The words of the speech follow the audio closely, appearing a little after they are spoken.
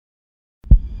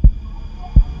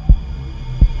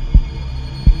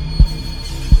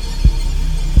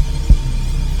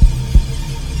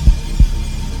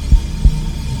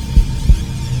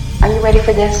ready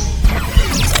for this?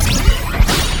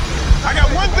 I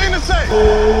got one thing to say.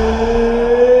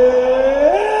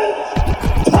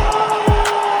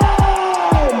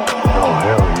 Oh,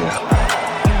 hell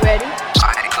yeah. You ready? All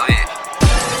right, go ahead.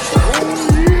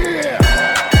 Oh, yeah.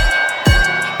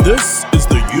 This is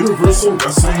the Universal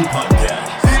Wrestling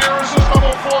Podcast. The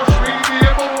irresistible force meeting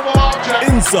the immovable object.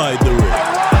 Inside the ring.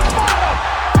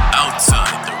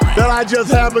 Outside the ring. That I just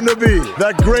happen to be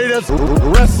the greatest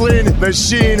wrestling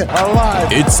machine alive.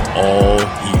 It's all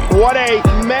here. What a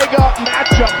mega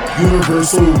matchup.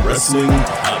 Universal Wrestling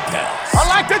Podcast. I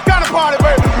like this kind of party,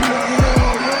 baby.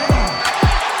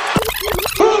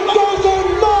 It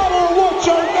doesn't matter what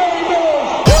your name is.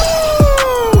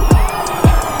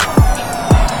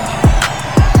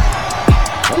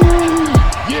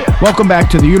 Welcome back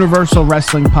to the Universal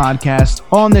Wrestling Podcast.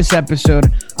 On this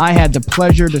episode, I had the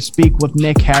pleasure to speak with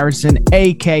Nick Harrison,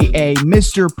 aka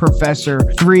Mr. Professor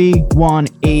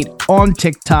 318 on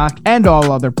TikTok and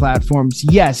all other platforms.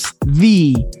 Yes,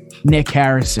 the Nick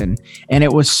Harrison. And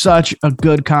it was such a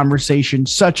good conversation,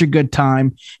 such a good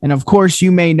time. And of course,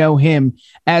 you may know him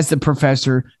as the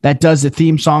professor that does the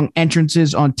theme song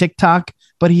entrances on TikTok,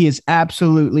 but he is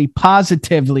absolutely,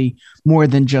 positively more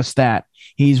than just that.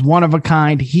 He's one of a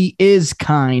kind. He is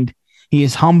kind. He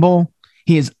is humble.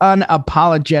 He is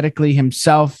unapologetically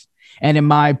himself. And in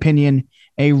my opinion,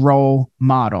 a role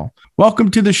model.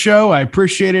 Welcome to the show. I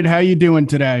appreciate it. How you doing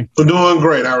today? I'm doing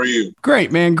great. How are you?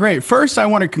 Great, man. Great. First, I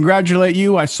want to congratulate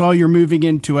you. I saw you're moving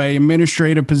into an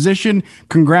administrative position.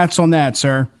 Congrats on that,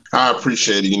 sir. I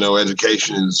appreciate it. You know,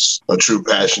 education is a true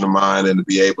passion of mine, and to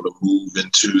be able to move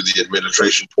into the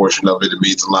administration portion of it, it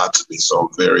means a lot to me. So I'm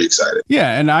very excited.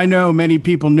 Yeah, and I know many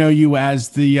people know you as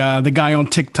the guy on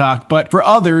TikTok, but for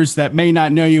others that may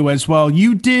not know you as well,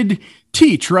 you did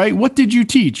teach, right? What did you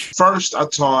teach? First, I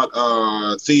taught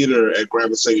theater at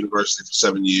Grambling State University for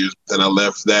 7 years. Then I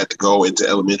left that to go into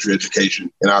elementary education,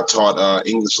 and I taught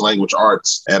English language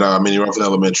arts at Minnie Ruffin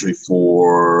Elementary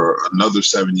for another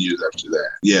 7 years after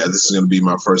that. Yeah, this is going to be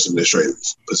my first administrative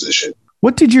position.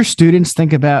 What did your students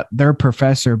think about their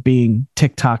professor being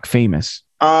TikTok famous?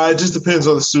 It just depends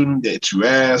on the student that you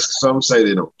ask. Some say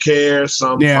they don't care.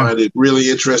 Some find it really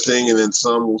interesting. And then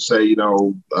some will say, you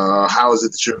know, how is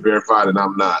it that you're verified and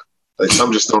I'm not? Like,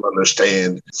 some just don't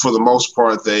understand. For the most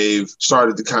part, they've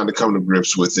started to kind of come to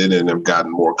grips with it and have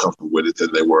gotten more comfortable with it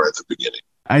than they were at the beginning.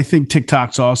 I think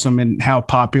TikTok's awesome and how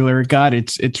popular it got.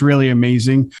 It's really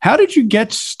amazing. How did you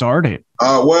get started?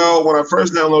 Well, when I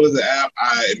first downloaded the app,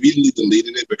 I immediately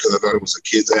deleted it because I thought it was a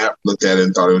kid's app. Looked at it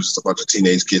and thought it was just a bunch of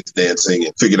teenage kids dancing,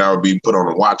 and figured I would be put on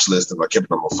a watch list if I kept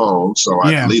it on my phone. So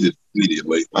I deleted it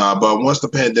immediately. But once the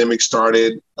pandemic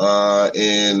started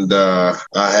and I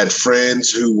had friends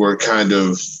who were kind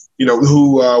of, you know,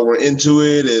 who were into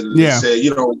it and said,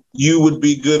 you know, you would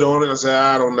be good on it. I said,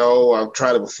 I don't know. I've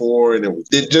tried it before and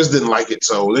it just didn't like it.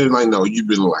 So they were like, no, you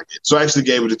really like it. So I actually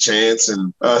gave it a chance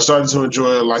and started to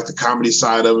enjoy like the comedy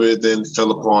side of it. Then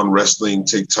fell upon wrestling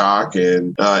TikTok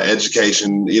and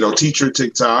education, you know, teacher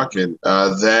TikTok. And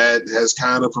that has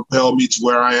kind of propelled me to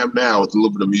where I am now with a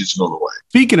little bit of music on the way.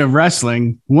 Speaking of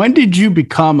wrestling, when did you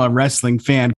become a wrestling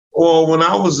fan? Well, when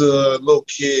I was a little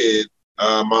kid,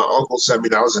 my uncle sat me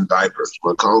down. I was in diapers.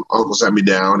 My uncle sat me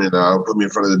down and put me in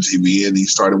front of the TV, and he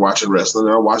started watching wrestling,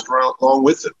 and I watched along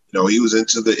with him. You know, he was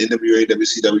into the NWA,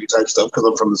 WCW type stuff because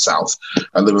I'm from the South.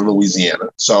 I live in Louisiana.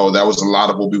 So that was a lot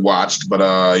of what we watched. But,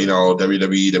 you know,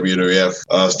 WWE,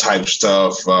 WWF type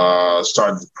stuff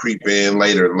started to creep in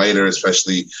later and later,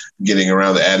 especially getting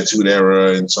around the Attitude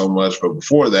Era and so much. But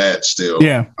before that, still.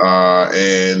 Yeah.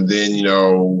 And then, you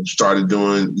know, started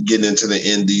getting into the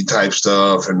indie type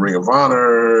stuff and Ring of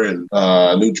Honor and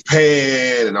New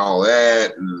Japan and all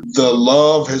that. And the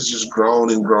love has just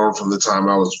grown and grown from the time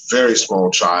I was a very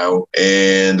small child.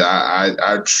 And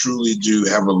I truly do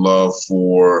have a love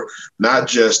for not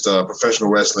just professional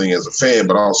wrestling as a fan,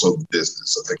 but also the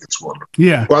business. I think it's wonderful.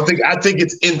 Yeah. Well, I think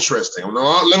it's interesting.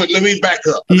 Let me back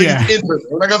up. I think it's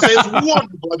interesting. I'm not gonna say it's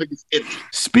wonderful. I think it's interesting.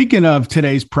 Speaking of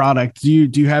today's product, do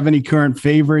you have any current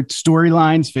favorite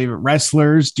storylines, favorite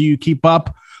wrestlers? Do you keep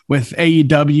up with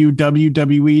AEW,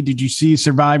 WWE? Did you see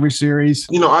Survivor Series?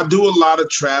 You know, I do a lot of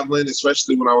traveling,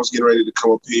 especially when I was getting ready to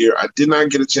come up here. I did not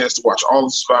get a chance to watch all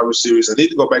the Survivor Series. I need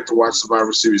to go back to watch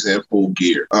Survivor Series in full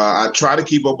gear. I try to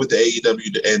keep up with the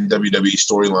AEW and WWE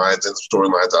storylines and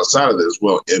storylines outside of it as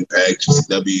well. Impact,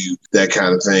 GCW, that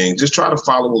kind of thing. Just try to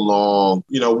follow along,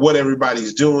 you know, what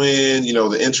everybody's doing, you know,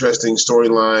 the interesting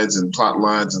storylines and plot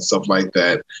lines and stuff like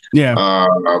that. Yeah.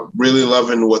 Really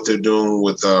loving what they're doing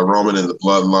with Roman and the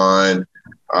Bloodline.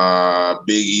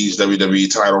 Big E's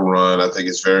WWE title run. I think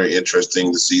it's very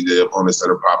interesting to see the opponents that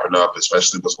are popping up,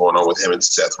 especially what's going on with him and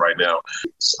Seth right now.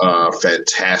 It's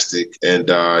fantastic. And,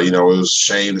 it was a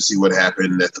shame to see what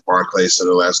happened at the Barclays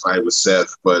Center last night with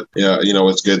Seth. But,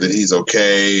 it's good that he's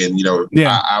okay. And,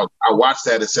 I watched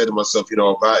that and said to myself,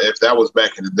 if that was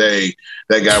back in the day,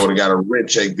 that guy would have got a rib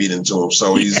shake beat into him.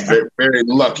 So he's very, very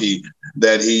lucky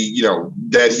that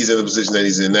that he's in the position that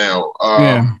he's in now.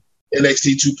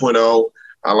 NXT 2.0.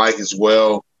 I like as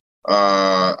well.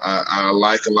 I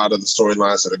like a lot of the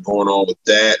storylines that are going on with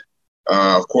that.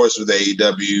 Of course, with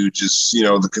AEW, just,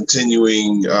 the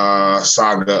continuing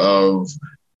saga of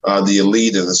the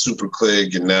Elite and the Super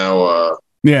Clique. And now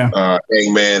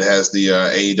Hangman has the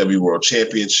AEW World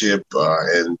Championship.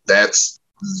 And that's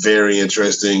very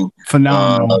interesting.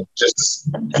 Phenomenal. Just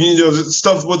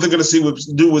stuff what they're going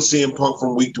to do with CM Punk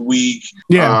from week to week.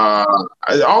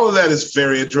 All of that is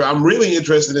very interesting. I'm really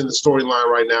interested in the storyline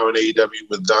right now in AEW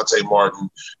with Dante Martin,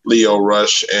 Leo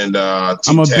Rush, and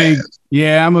I'm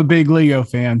a big Leo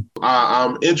fan.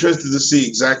 I'm interested to see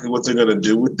exactly what they're going to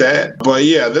do with that. But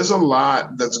there's a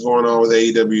lot that's going on with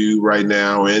AEW right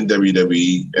now and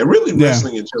WWE and really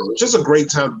wrestling in general. It's just a great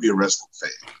time to be a wrestling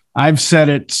fan. I've said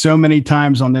it so many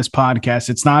times on this podcast.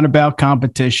 It's not about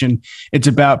competition. It's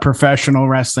about professional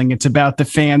wrestling. It's about the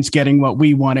fans getting what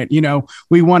we wanted.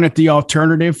 We wanted the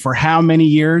alternative for how many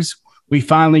years? We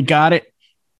finally got it.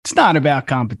 It's not about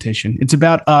competition. It's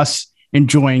about us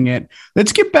enjoying it.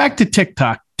 Let's get back to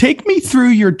TikTok. Take me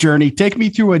through your journey. Take me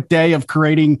through a day of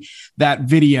creating that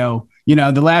video.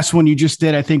 The last one you just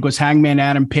did, I think, was Hangman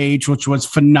Adam Page, which was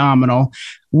phenomenal.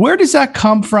 Where does that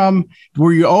come from?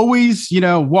 Were you always,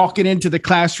 walking into the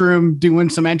classroom doing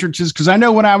some entrances? Because I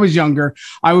know when I was younger,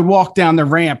 I would walk down the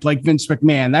ramp like Vince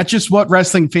McMahon. That's just what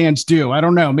wrestling fans do. I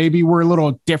don't know. Maybe we're a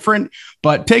little different,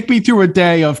 but take me through a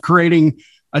day of creating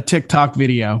a TikTok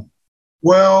video.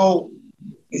 Well,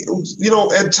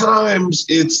 at times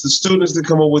it's the students that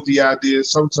come up with the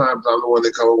ideas. Sometimes I'm the one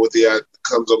that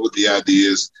comes up with the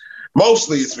ideas.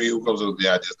 Mostly it's me who comes up with the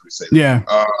ideas. We say that.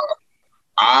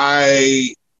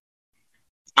 I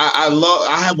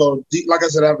have a deep love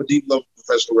for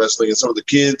professional wrestling, and some of the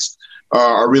kids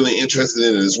are really interested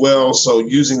in it as well. So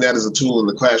using that as a tool in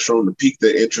the classroom to pique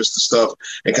their interest and stuff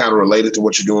and kind of relate it to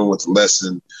what you're doing with the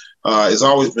lesson is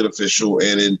always beneficial,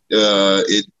 and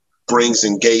it brings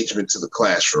engagement to the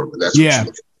classroom, and that's what you're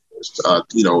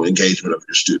looking for, engagement of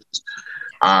your students.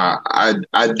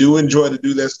 I do enjoy to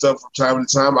do that stuff from time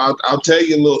to time. I'll tell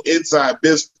you a little inside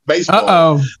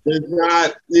baseball. It's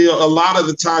not, a lot of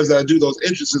the times that I do those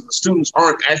entrances, the students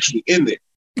aren't actually in there.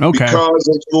 Okay. Because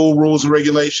of school rules and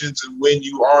regulations, and when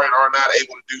you are and are not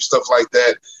able to do stuff like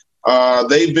that,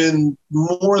 they've been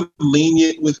more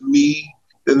lenient with me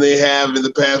than they have in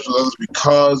the past with others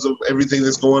because of everything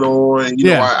that's going on. And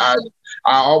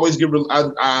I always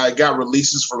I got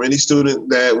releases from any student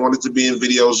that wanted to be in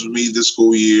videos with me this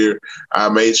school year. I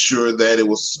made sure that it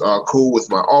was cool with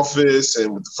my office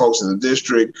and with the folks in the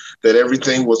district, that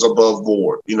everything was above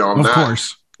board. I'm not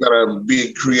going to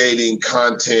be creating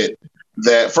content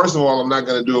that, first of all, I'm not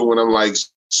going to do it when I'm like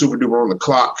super duper on the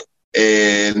clock.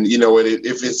 And,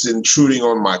 if it's intruding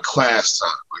on my class time,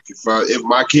 like if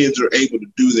my kids are able to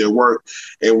do their work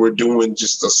and we're doing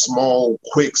just a small,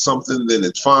 quick something, then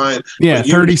it's fine. Yeah,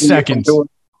 30 seconds.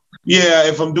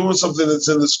 If I'm doing something that's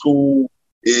in the school,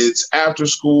 it's after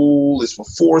school, it's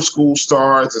before school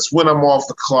starts, it's when I'm off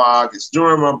the clock, it's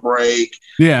during my break.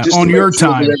 Yeah, on your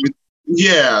time.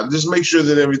 Just make sure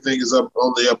that everything is up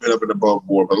on the up and above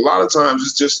board. But a lot of times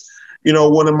it's just,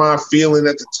 what am I feeling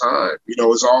at the time?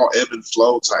 It's all ebb and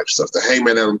flow type stuff. The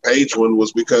Hangman Adam Page one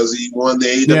was because he won the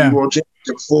AEW World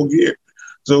Championship full gear.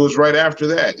 So it was right after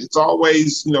that. It's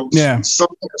always,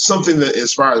 something that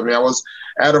inspires me. I was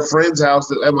at a friend's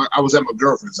house. I was at my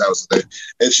girlfriend's house today,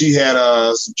 and she had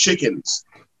some chickens.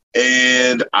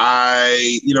 And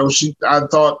I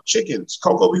thought chickens,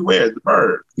 Coco Beware, the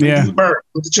bird. The bird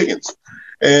with the chickens.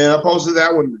 And I posted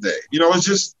that one today. It's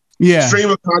just, stream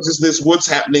of consciousness, what's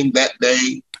happening that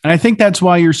day. And I think that's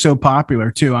why you're so popular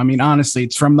too. I mean, honestly,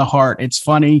 it's from the heart. It's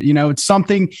funny. It's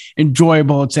something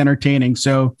enjoyable. It's entertaining.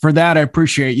 So for that, I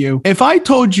appreciate you. If I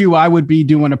told you I would be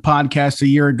doing a podcast a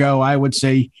year ago, I would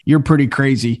say you're pretty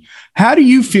crazy. How do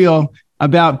you feel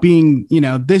about being,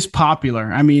 this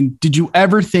popular? I mean, did you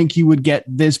ever think you would get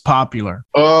this popular?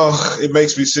 It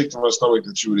makes me sick to my stomach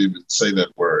that you would even say that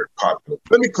word, popular.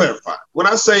 Let me clarify. When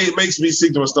I say it makes me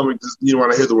sick to my stomach,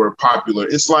 when I hear the word popular,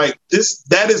 it's like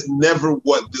that is never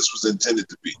what this was intended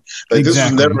to be. Like, This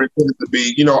was never intended to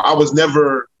be,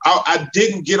 I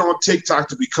didn't get on TikTok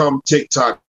to become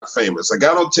TikTok famous. I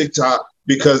got on TikTok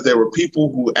because there were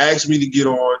people who asked me to get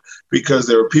on, because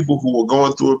there were people who were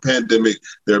going through a pandemic.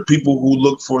 There are people who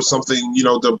look for something,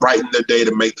 to brighten their day,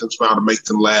 to make them smile, to make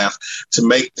them laugh, to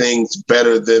make things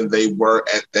better than they were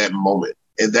at that moment.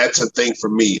 And that's a thing for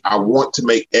me. I want to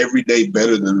make every day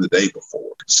better than the day before.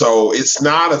 So it's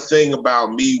not a thing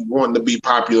about me wanting to be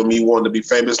popular, me wanting to be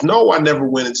famous. No, I never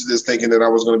went into this thinking that I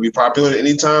was going to be popular.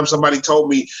 Anytime somebody told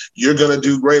me you're going to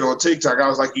do great on TikTok, I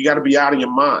was like, you got to be out of your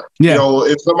mind. Yeah.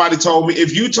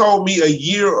 If you told me a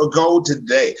year ago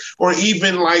today, or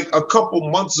even like a couple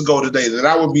months ago today, that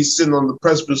I would be sitting on the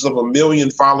precipice of 1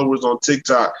 million followers on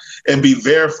TikTok and be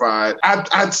verified,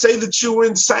 I'd say that you were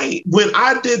insane. When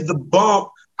I did the bump,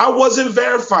 I wasn't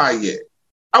verified yet.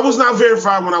 I was not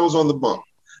verified when I was on the bump.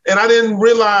 And I didn't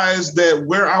realize that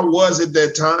where I was at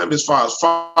that time, as far as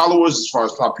followers, as far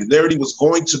as popularity, was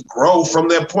going to grow from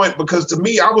that point. Because to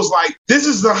me, I was like, this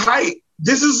is the height.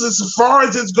 This is as far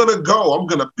as it's going to go. I'm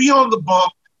going to be on the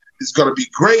bump. It's going to be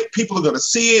great. People are going to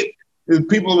see it. And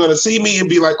people are going to see me and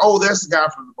be like, oh, that's the guy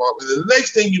from the bump. And then the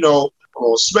next thing you know, I'm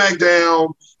on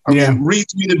SmackDown. I'm getting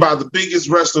retweeted by the biggest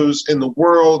wrestlers in the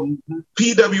world.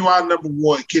 PWI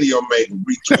 #1, Kenny Omega,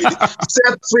 retweeted.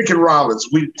 Seth freaking Rollins,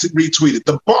 retweeted.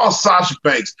 The Boss, Sasha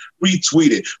Banks,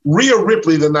 retweeted. Rhea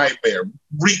Ripley, the Nightmare,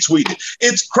 retweeted.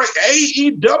 It's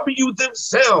crazy. AEW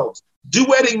themselves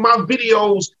duetting my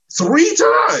videos 3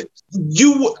 times.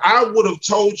 I would have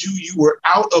told you were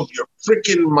out of your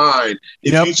freaking mind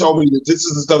if you told me that this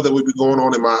is the stuff that would be going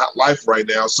on in my life right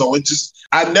now. So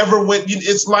I never went.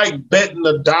 It's like betting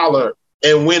 $1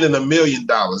 and winning $1 million.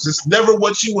 It's never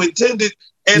what you intended,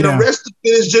 and the rest of it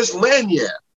is just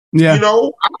lanyard. Yeah. I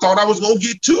thought I was gonna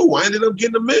get 2. I ended up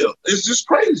getting $1 million. It's just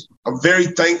crazy. I'm very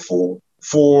thankful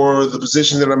for the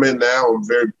position that I'm in now. I'm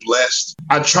very blessed.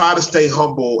 I try to stay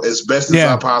humble as best as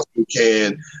I possibly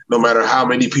can, no matter how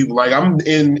many people. Like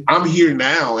I'm here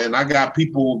now, and I got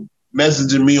people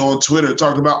messaging me on Twitter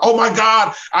talking about, oh my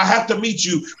God, I have to meet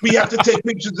you. We have to take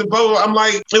pictures of blah, blah. I'm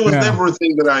like, it was never a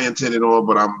thing that I intended on,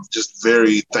 but I'm just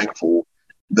very thankful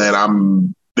that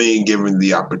I'm being given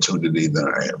the opportunity that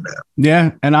I am now.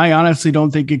 Yeah, and I honestly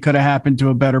don't think it could have happened to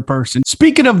a better person.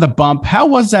 Speaking of the bump, how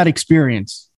was that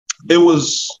experience? It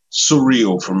was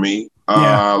surreal for me.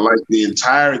 Like the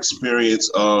entire experience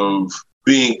of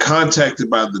being contacted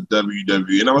by the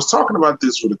WWE. And I was talking about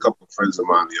this with a couple of friends of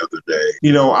mine the other day.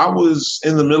 I was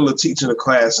in the middle of teaching a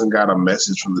class and got a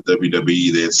message from the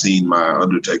WWE. They had seen my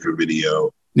Undertaker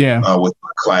video with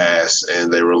my class,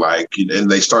 and they were like,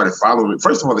 and they started following me.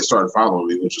 First of all, they started following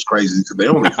me, which was crazy because they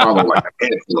only follow like a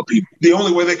handful of people. The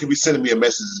only way they could be sending me a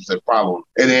message is if they follow them.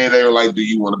 And then they were like, do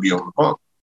you want to be on the bump?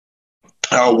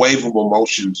 A wave of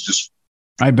emotions just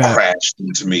crashed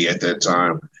into me at that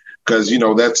time. Because,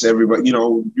 that's everybody,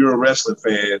 you're a wrestling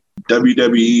fan.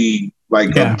 WWE,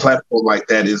 a platform like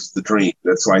that is the dream.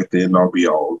 That's like the end all be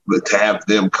all. But to have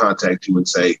them contact you and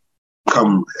say,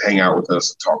 come hang out with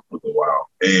us and talk for a while.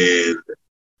 And,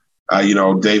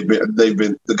 they've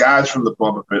been, the guys from the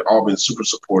bump have all been super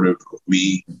supportive of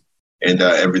me and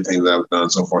everything that I've done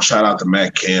so far. Shout out to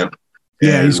Matt Camp.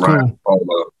 Yeah, he's Ryan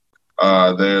cool.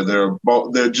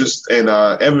 They're just, and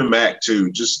Evan Mack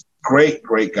too, just great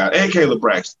guy, and Kayla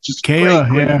Braxton, just great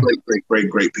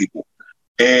people.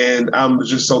 And I'm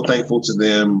just so thankful to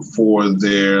them for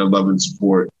their love and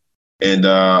support, and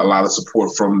a lot of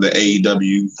support from the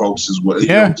AEW folks as well.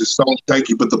 Just so thank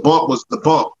you. But the bump was the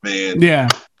bump, man. Yeah,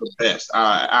 the best.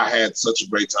 I had such a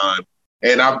great time,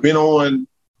 and I've been on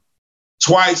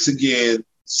twice again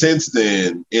since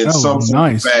then in some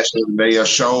form of fashion. They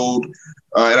showed.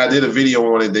 And I did a video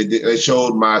on it. They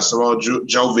showed my Samoa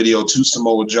Joe video to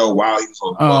Samoa Joe while he was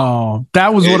on the bump.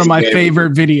 That was one of my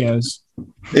favorite videos.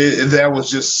 That was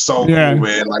just so cool,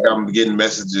 man. Like I'm getting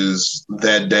messages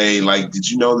that day. Like, did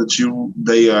you know that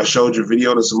they showed your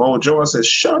video to Samoa Joe? I said,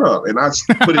 shut up. And I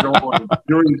put it on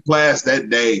during class that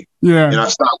day. Yeah. And I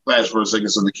stopped class for a second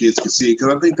so the kids could see it.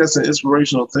 Because I think that's an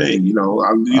inspirational thing.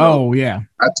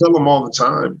 I tell them all the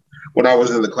time. When I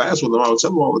was in the class with them, I would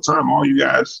tell them all the time, all you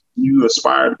guys, you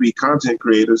aspire to be content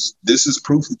creators. This is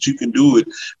proof that you can do it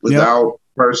without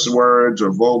curse words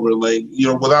or vulgar language,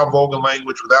 without vulgar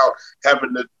language, without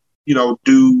having to,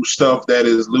 do stuff that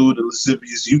is lewd and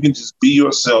lascivious. You can just be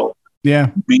yourself.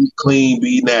 Yeah. Be clean,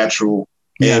 be natural.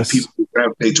 And people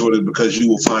gravitate toward it because you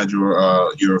will find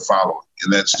your following.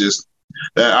 And that's just,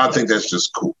 I think that's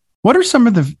just cool. What are some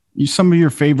of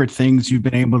your favorite things you've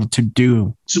been able to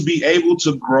do? To be able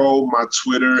to grow my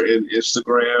Twitter and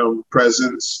Instagram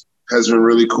presence has been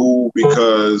really cool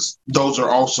because those are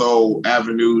also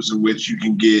avenues in which you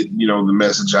can get, the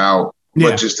message out,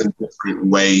 but just in different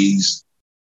ways.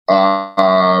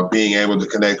 being able to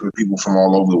connect with people from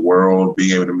all over the world,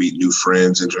 being able to meet new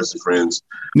friends, interesting friends,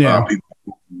 people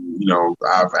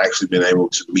I've actually been able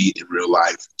to meet in real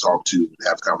life, talk to,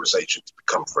 have conversations,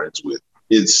 become friends with.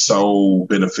 It's so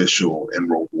beneficial and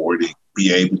rewarding,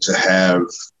 be able to have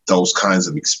those kinds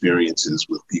of experiences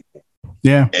with people.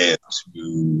 Yeah. And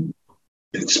to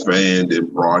expand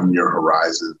and broaden your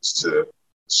horizons to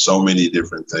so many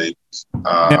different things.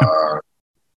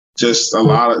 Just a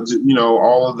lot of,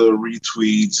 all of the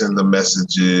retweets and the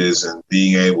messages and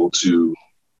being able to,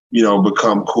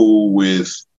 become cool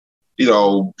with,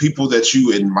 people that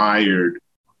you admired,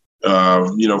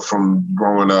 from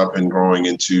growing up and growing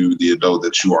into the adult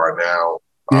that you are now.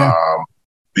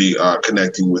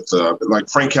 Connecting with like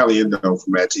Frank Caliendo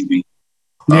from Mad TV.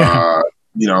 I've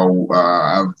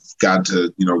got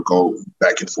to, go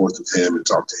back and forth with him and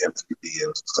talk to him through DMs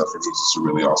and stuff. And he's just a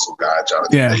really awesome guy.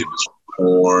 Jonathan Davis from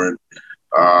Korn,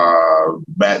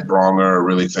 Matt Bronger, a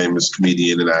really famous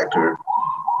comedian and actor.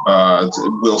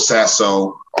 Will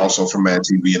Sasso, also from Mad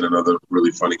TV, and another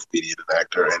really funny comedian and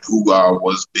actor, and who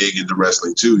was big into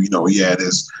wrestling too. He had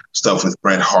his stuff with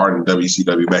Bret Hart and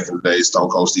WCW back in the day, Stone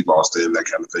Cold Steve Austin, that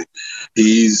kind of thing.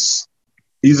 He's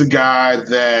a guy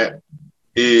that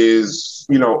is,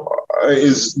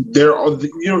 there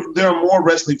are more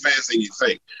wrestling fans than you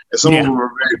think, and some of them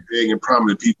are very big and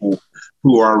prominent people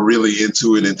who are really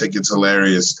into it and think it's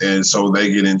hilarious, and so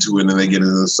they get into it and they get into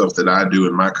the stuff that I do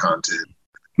in my content.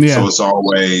 Yeah. So it's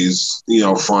always,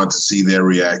 fun to see their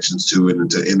reactions to it and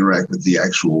to interact with the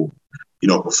actual,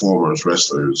 performers,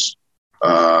 wrestlers.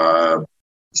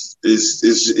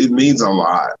 It means a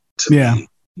lot to me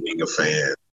being a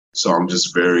fan. So I'm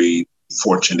just very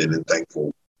fortunate and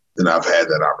thankful that I've had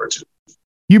that opportunity.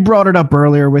 You brought it up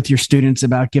earlier with your students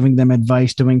about giving them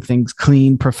advice, doing things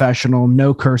clean, professional,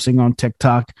 no cursing on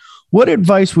TikTok. What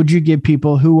advice would you give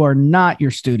people who are not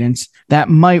your students that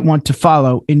might want to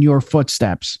follow in your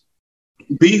footsteps?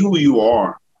 Be who you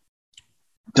are.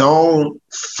 Don't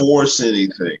force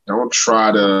anything. Don't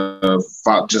try to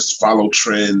just follow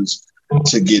trends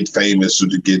to get famous or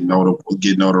to get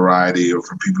notoriety or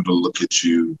for people to look at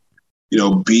you.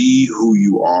 Be who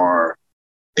you are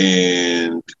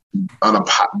and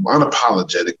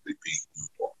unapologetically be who you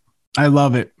are. I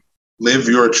love it. Live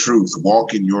your truth.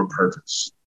 Walk in your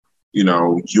purpose.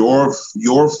 You're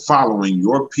following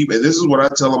your people. And this is what I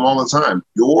tell them all the time.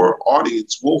 Your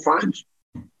audience will find you.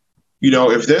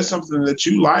 If there's something that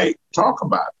you like, talk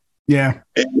about it. Yeah.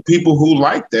 And the people who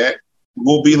like that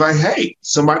will be like, hey,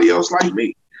 somebody else like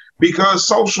me. Because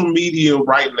social media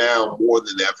right now, more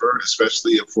than ever,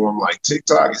 especially a form like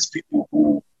TikTok, is people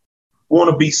who want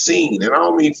to be seen. And I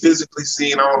don't mean physically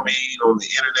seen. I don't mean on the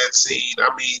internet seen.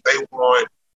 I mean, they want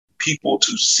people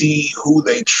to see who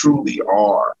they truly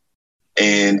are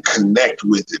and connect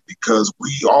with it, because we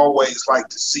always like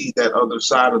to see that other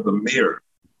side of the mirror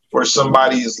where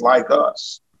somebody is like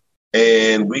us.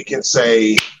 And we can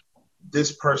say,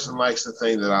 this person likes the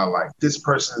thing that I like. This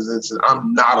person is instant.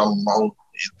 I'm not alone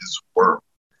in this world.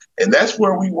 And that's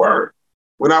where we were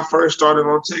when I first started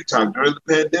on TikTok during the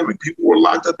pandemic. People were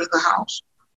locked up in the house.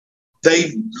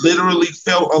 They literally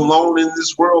felt alone in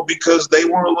this world because they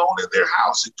were alone in their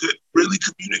house and couldn't really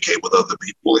communicate with other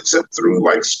people except through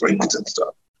like screens and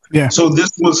stuff. Yeah. So this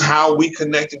was how we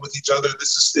connected with each other.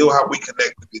 This is still how we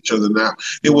connect with each other now.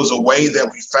 It was a way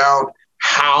that we found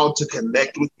how to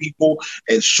connect with people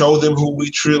and show them who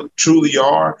we truly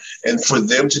are, and for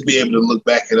them to be able to look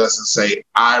back at us and say,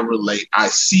 I relate, I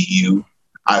see you,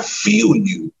 I feel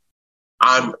you.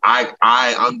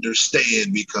 I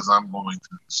understand because I'm going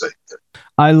through the same thing.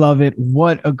 I love it.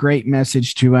 What a great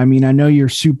message too. I mean, I know you're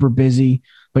super busy,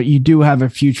 but you do have a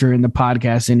future in the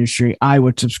podcast industry. I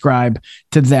would subscribe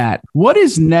to that. What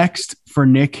is next for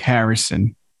Nick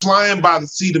Harrison? Flying by the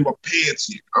seat of my pants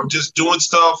here. I'm just doing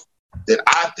stuff that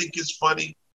I think is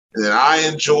funny and that I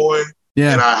enjoy.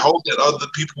 Yeah. And I hope that other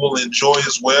people will enjoy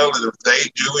as well. And if they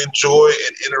do enjoy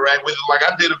and interact with it, like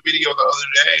I did a video the other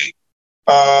day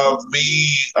of me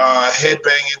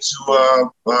headbanging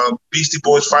to Beastie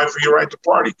Boys' Fight for Your Right to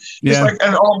Party. Yeah. It's like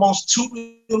at almost 2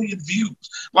 million views.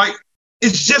 Like,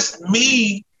 it's just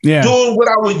me doing what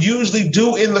I would usually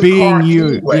do in the car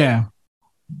anyway. Yeah.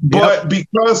 But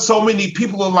because so many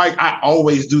people are like, I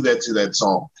always do that to that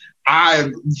song. I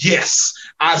do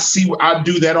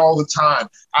that all the time.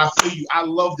 I feel you. I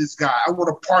love this guy. I want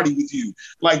to party with you.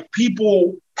 Like,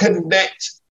 people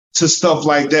connect to stuff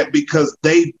like that because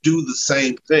they do the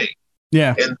same thing.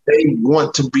 Yeah. And they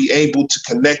want to be able to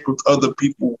connect with other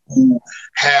people who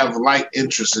have like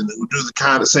interests and who do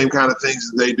the same kind of things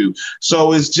that they do.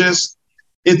 So it's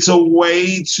a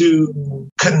way to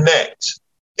connect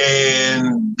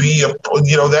and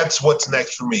that's what's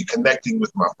next for me, connecting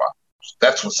with my followers.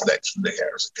 That's what's next for Nick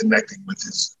Harrison, connecting with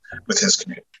his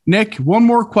community. Nick, one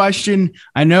more question.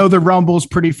 I know the Rumble's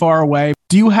pretty far away.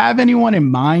 Do you have anyone in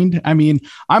mind? I mean,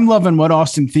 I'm loving what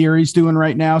Austin Theory's doing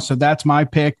right now, so that's my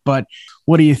pick, but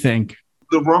what do you think?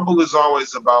 The Rumble is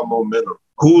always about momentum.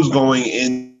 Who's going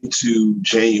into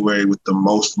January with the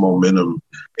most momentum,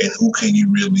 and who can you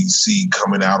really see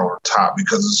coming out on top?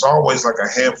 Because it's always like a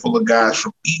handful of guys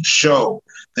from each show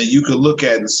that you could look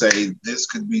at and say, this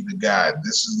could be the guy.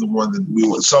 This is the one that we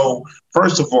want. So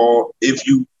first of all, if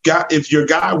your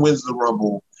guy wins the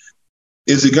Rumble,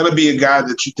 is it going to be a guy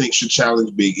that you think should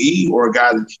challenge Big E or a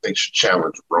guy that you think should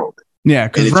challenge Roman? Yeah,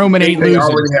 because Roman ain't losing.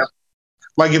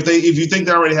 If you think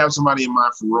they already have somebody in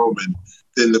mind for Roman,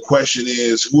 then the question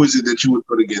is, who is it that you would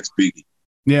put against Big E?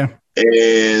 Yeah.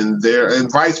 And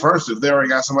vice versa. If they already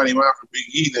got somebody in mind for Big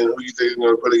E, then who do you think they're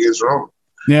going to put against Roman?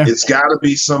 Yeah. It's got to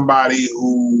be somebody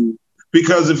who,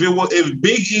 because if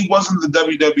Big E wasn't the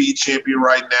WWE champion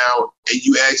right now, and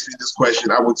you asked me this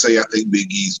question, I would say I think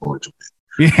Big E's going to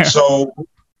win. Yeah. So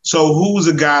who's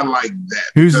a guy like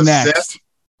that? Who's because next? Seth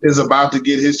is about to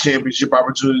get his championship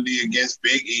opportunity against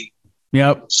Big E.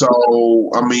 Yep. So,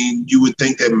 I mean, you would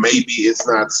think that maybe it's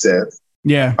not Seth.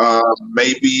 Yeah.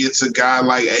 Maybe it's a guy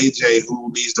like AJ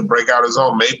who needs to break out his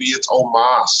own. Maybe it's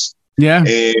Omos. Yeah.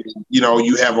 And,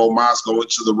 you have Omos going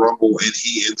to the Rumble and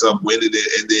he ends up winning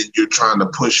it, and then you're trying to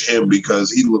push him because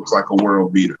he looks like a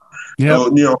world beater. Yep.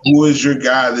 So, who is your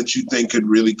guy that you think could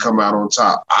really come out on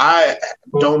top? I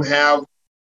don't have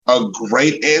a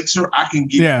great answer. I can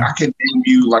name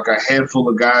you like a handful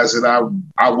of guys that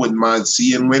I wouldn't mind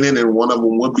seeing winning, and one of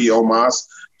them would be Omos,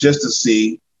 just to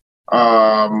see.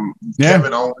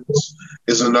 Kevin Owens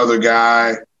is another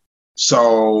guy.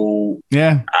 So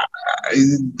yeah,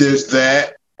 there's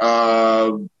that.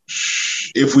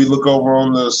 If we look over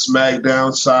on the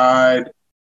SmackDown side,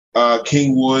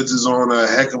 King Woods is on a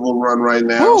heck of a run right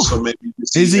now. Whew. So maybe you can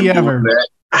see is he ever? That.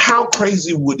 How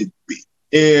crazy would it be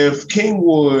if King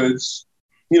Woods,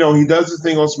 he does his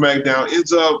thing on SmackDown,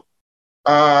 ends up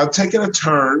taking a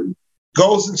turn,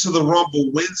 goes into the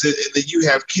Rumble, wins it, and then you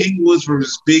have King Woods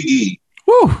versus Big E.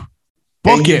 Woo!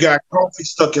 And you got Kofi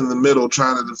stuck in the middle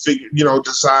trying to decide,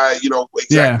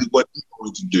 exactly what he's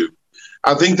going to do.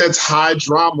 I think that's high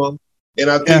drama. And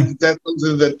I think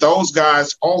that those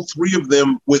guys, all three of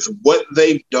them, with what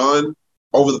they've done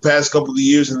over the past couple of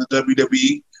years in the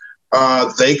WWE,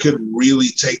 they could really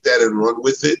take that and run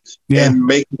with it and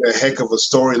make it a heck of a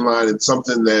storyline and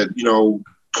something that,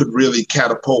 could really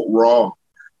catapult Raw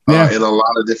in a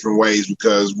lot of different ways.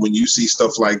 Because when you see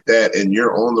stuff like that and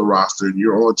you're on the roster and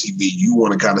you're on TV, you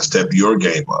want to kind of step your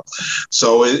game up.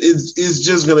 So it's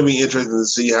just going to be interesting to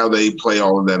see how they play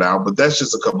all of that out. But that's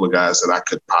just a couple of guys that I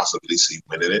could possibly see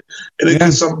winning it. And it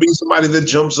could be somebody that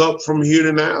jumps up from here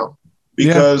to now,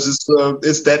 because it's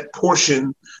that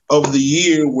portion of the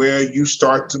year where you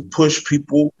start to push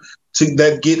people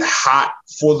that get hot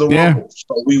for the Rumble.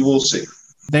 So we will see.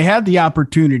 They had the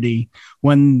opportunity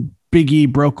when Big E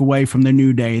broke away from the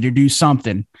New Day to do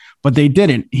something, but they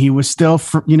didn't. He was still,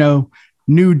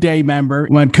 New Day member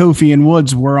when Kofi and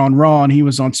Woods were on Raw and he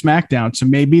was on SmackDown. So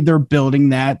maybe they're building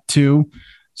that to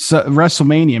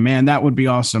WrestleMania, man. That would be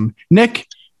awesome. Nick,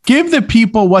 give the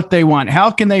people what they want.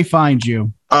 How can they find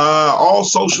you? All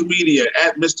social media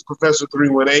at Mr. Professor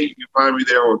 318. You can find me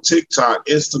there on TikTok,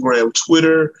 Instagram,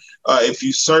 Twitter. If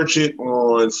you search it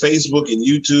on Facebook and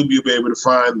YouTube, you'll be able to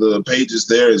find the pages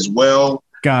there as well.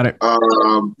 Got it.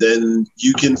 Then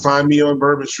you can find me on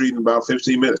Bourbon Street in about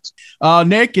 15 minutes.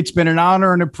 Nick, it's been an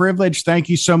honor and a privilege. Thank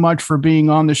you so much for being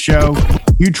on the show.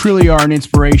 You truly are an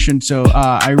inspiration, so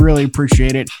I really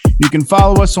appreciate it. You can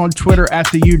follow us on Twitter at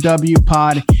the UW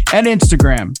Pod and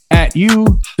Instagram at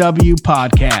UW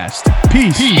Podcast.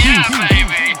 Peace. Baby.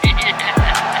 And here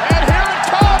it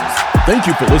comes. Thank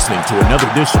you for listening to another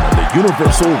edition of the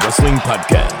Universal Wrestling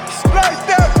Podcast. Like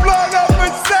that blood up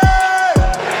and say.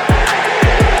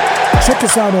 Check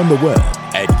us out on the web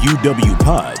at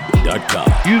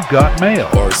uwpod.com. You've got mail.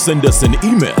 Or send us an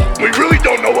email. We really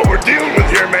don't know what we're dealing with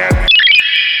here, man.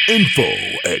 info@uwpod.com.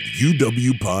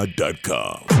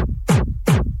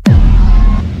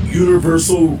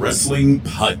 Universal Wrestling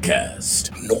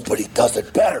Podcast. Nobody does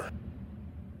it better.